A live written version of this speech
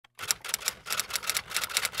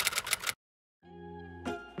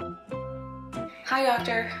Hi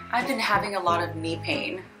doctor, I've been having a lot of knee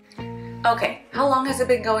pain. Okay, how long has it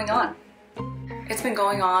been going on? It's been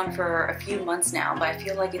going on for a few months now, but I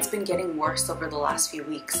feel like it's been getting worse over the last few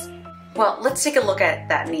weeks. Well, let's take a look at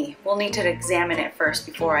that knee. We'll need to examine it first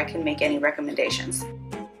before I can make any recommendations.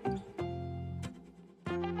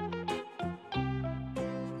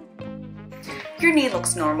 Your knee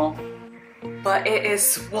looks normal, but it is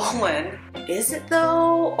swollen. Is it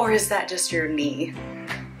though, or is that just your knee?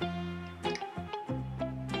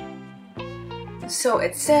 So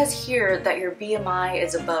it says here that your BMI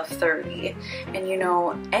is above 30, and you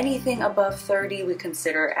know, anything above 30 we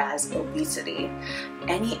consider as obesity.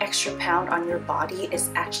 Any extra pound on your body is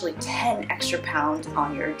actually 10 extra pounds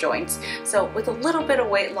on your joints. So with a little bit of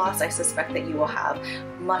weight loss, I suspect that you will have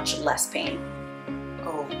much less pain.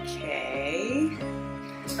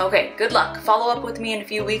 Okay, good luck. Follow up with me in a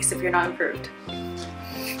few weeks if you're not improved.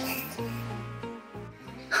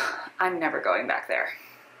 I'm never going back there.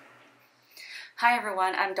 Hi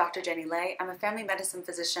everyone, I'm Dr. Jenny Lay. I'm a family medicine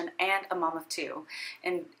physician and a mom of two.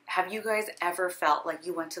 And have you guys ever felt like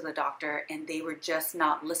you went to the doctor and they were just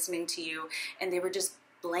not listening to you and they were just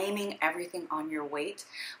blaming everything on your weight?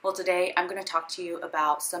 Well, today I'm going to talk to you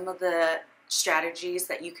about some of the strategies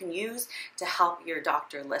that you can use to help your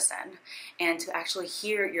doctor listen and to actually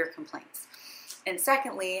hear your complaints. And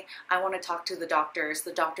secondly, I want to talk to the doctors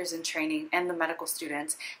in training, and the medical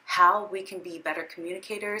students, how we can be better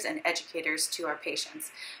communicators and educators to our patients.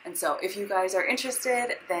 And so if you guys are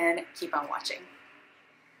interested, then keep on watching.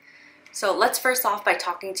 So let's first off by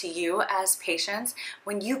talking to you as patients.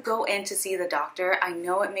 When you go in to see the doctor, I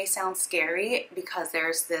know it may sound scary because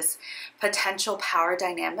there's this potential power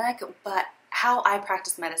dynamic, but how I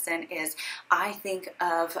practice medicine is I think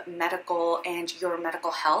of medical and your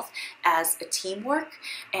medical health as a teamwork,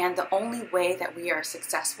 and the only way that we are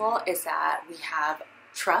successful is that we have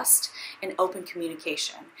trust and open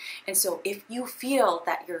communication. And so if you feel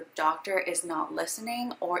that your doctor is not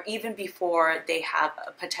listening, or even before they have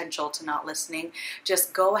a potential to not listening,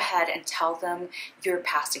 just go ahead and tell them your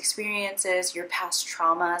past experiences, your past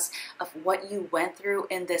traumas of what you went through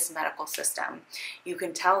in this medical system. You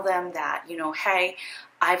can tell them that, you know, hey,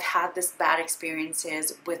 I've had this bad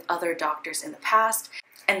experiences with other doctors in the past,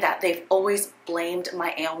 and that they've always blamed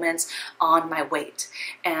my ailments on my weight.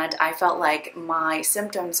 And I felt like my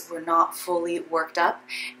symptoms were not fully worked up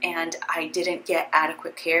and I didn't get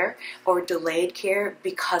adequate care or delayed care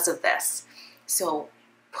because of this. So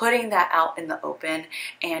putting that out in the open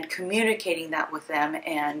and communicating that with them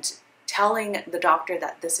and telling the doctor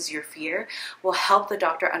that this is your fear will help the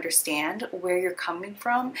doctor understand where you're coming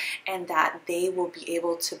from, and that they will be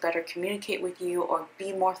able to better communicate with you or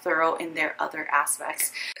be more thorough in their other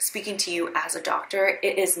aspects. Speaking to you as a doctor,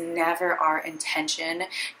 it is never our intention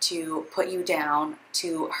to put you down,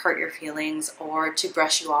 to hurt your feelings, or to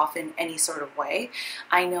brush you off in any sort of way.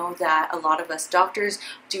 I know that a lot of us doctors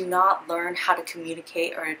do not learn how to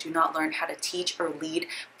communicate or do not learn how to teach or lead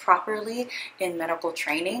properly in medical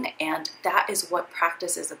training, and that is what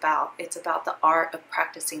practice is about. It's about the art of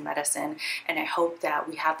practicing medicine, and I hope that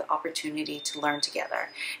we have the opportunity to learn together.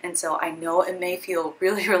 And so I know it may feel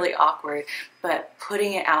really, really awkward, but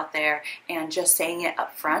putting it out there and just saying it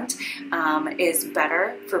up front is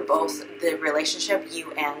better for both the relationship,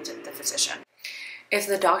 you and the physician. If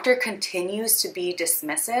the doctor continues to be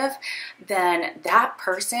dismissive, then that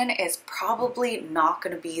person is probably not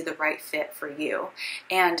going to be the right fit for you,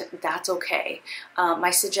 and that's okay. My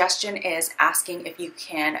suggestion is asking if you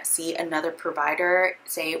can see another provider,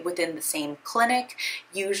 say within the same clinic.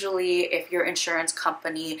 Usually if your insurance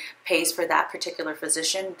company pays for that particular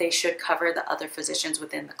physician, they should cover the other physicians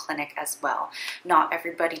within the clinic as well. Not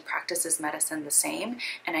everybody practices medicine the same,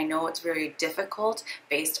 and I know it's very difficult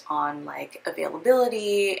based on like availability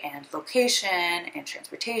and location and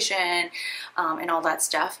transportation and all that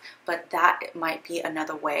stuff, but that might be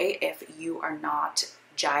another way if you are not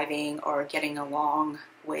jiving or getting along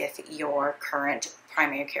with your current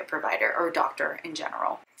primary care provider or doctor in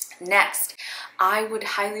general. Next, I would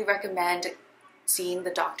highly recommend seeing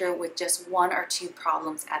the doctor with just one or two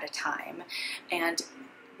problems at a time. And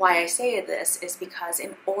why I say this is because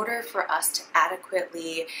in order for us to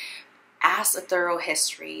adequately ask a thorough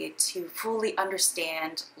history, to fully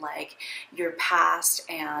understand like your past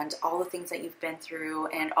and all the things that you've been through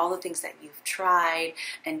and all the things that you've tried,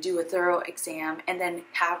 and do a thorough exam, and then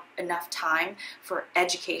have enough time for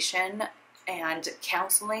education and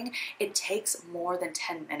counseling, it takes more than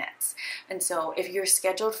 10 minutes. And so if you're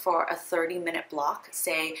scheduled for a 30-minute block,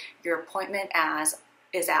 say your appointment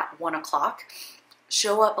is at 1 o'clock,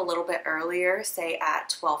 show up a little bit earlier, say at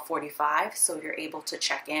 12:45, so you're able to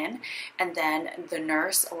check in, and then the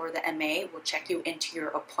nurse or the MA will check you into your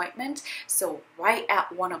appointment. So right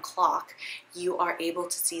at 1 o'clock, you are able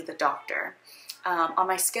to see the doctor. On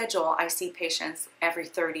my schedule, I see patients every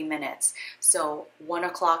 30 minutes. So 1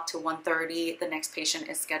 o'clock to 1:30, the next patient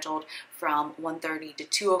is scheduled from 1:30 to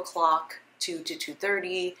 2 o'clock, 2 to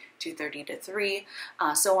 2:30, 2:30 to 3,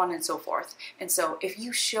 so on and so forth. And so if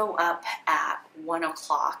you show up at 1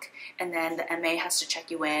 o'clock and then the MA has to check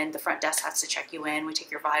you in, the front desk has to check you in, we take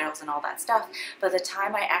your vitals and all that stuff, by the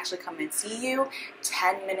time I actually come and see you,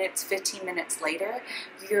 10 minutes, 15 minutes later,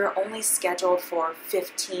 you're only scheduled for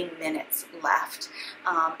 15 minutes left.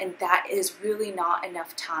 And that is really not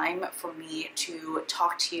enough time for me to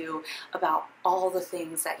talk to you about all the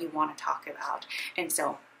things that you want to talk about. And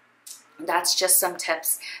so that's just some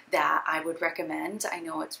tips that I would recommend. I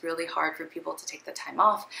know it's really hard for people to take the time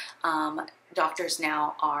off. Doctors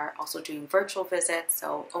now are also doing virtual visits,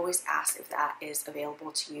 so always ask if that is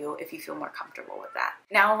available to you if you feel more comfortable with that.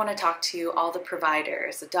 Now I want to talk to all the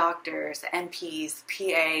providers, the doctors, the NPs,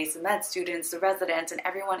 PAs, the med students, the residents, and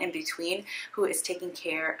everyone in between who is taking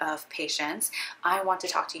care of patients. I want to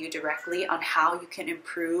talk to you directly on how you can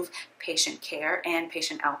improve patient care and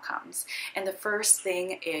patient outcomes. And the first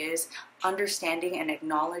thing is understanding and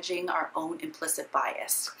acknowledging our own implicit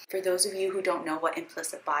bias. For those of you who don't know what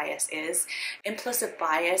implicit bias is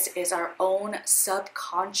our own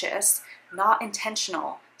subconscious, not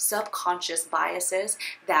intentional, subconscious biases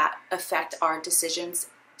that affect our decisions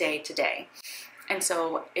day to day. And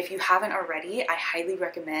so if you haven't already, I highly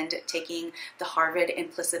recommend taking the Harvard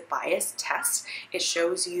Implicit Bias Test. It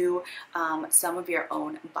shows you some of your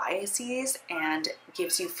own biases and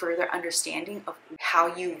gives you further understanding of how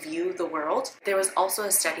you view the world. There was also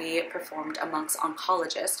a study performed amongst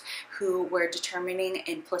oncologists who were determining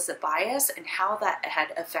implicit bias and how that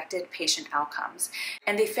had affected patient outcomes.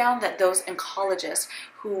 And they found that those oncologists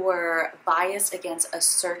who were biased against a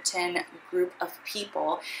certain group of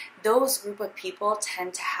people, those group of people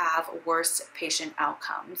tend to have worse patient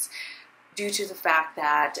outcomes due to the fact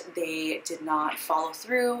that they did not follow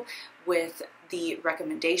through with the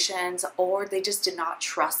recommendations, or they just did not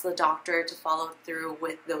trust the doctor to follow through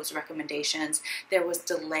with those recommendations. There was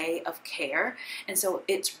delay of care. And so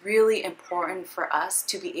it's really important for us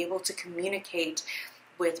to be able to communicate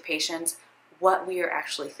with patients what we are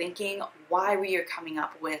actually thinking, why we are coming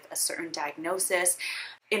up with a certain diagnosis,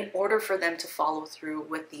 in order for them to follow through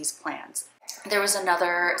with these plans. There was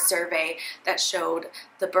another survey that showed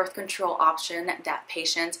the birth control option that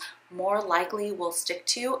patients more likely will stick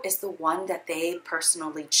to is the one that they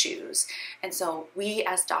personally choose. And so we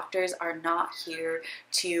as doctors are not here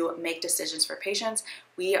to make decisions for patients.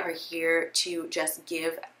 We are here to just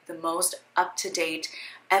give the most up-to-date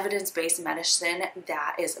evidence-based medicine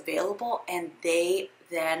that is available, and they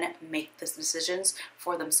then make the decisions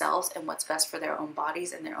for themselves and what's best for their own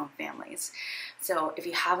bodies and their own families. So if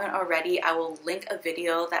you haven't already, I will link a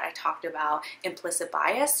video that I talked about implicit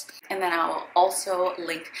bias, and then I will also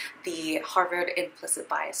link the Harvard Implicit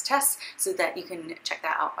Bias Test so that you can check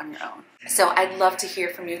that out on your own. So I'd love to hear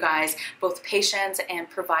from you guys, both patients and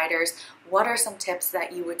providers. What are some tips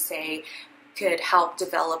that you would say could help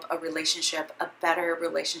develop a relationship, a better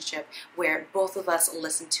relationship where both of us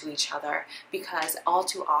listen to each other? Because all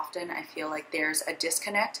too often I feel like there's a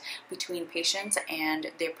disconnect between patients and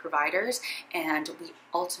their providers, and we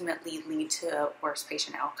ultimately lead to worse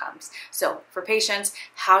patient outcomes. So for patients,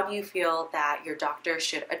 how do you feel that your doctor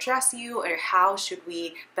should address you, or how should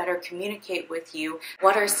we better communicate with you?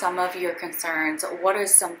 What are some of your concerns? What are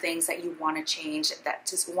some things that you want to change, that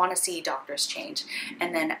just want to see doctors change?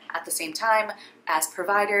 And then at the same time, as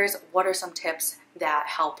providers, what are some tips that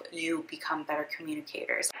help you become better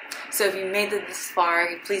communicators? So if you made it this far,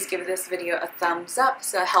 please give this video a thumbs up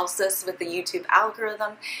so it helps us with the YouTube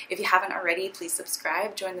algorithm. If you haven't already, please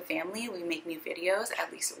subscribe, join the family. We make new videos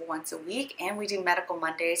at least once a week, and we do Medical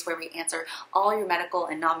Mondays where we answer all your medical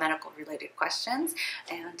and non-medical related questions.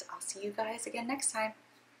 And I'll see you guys again next time.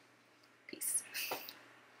 Peace.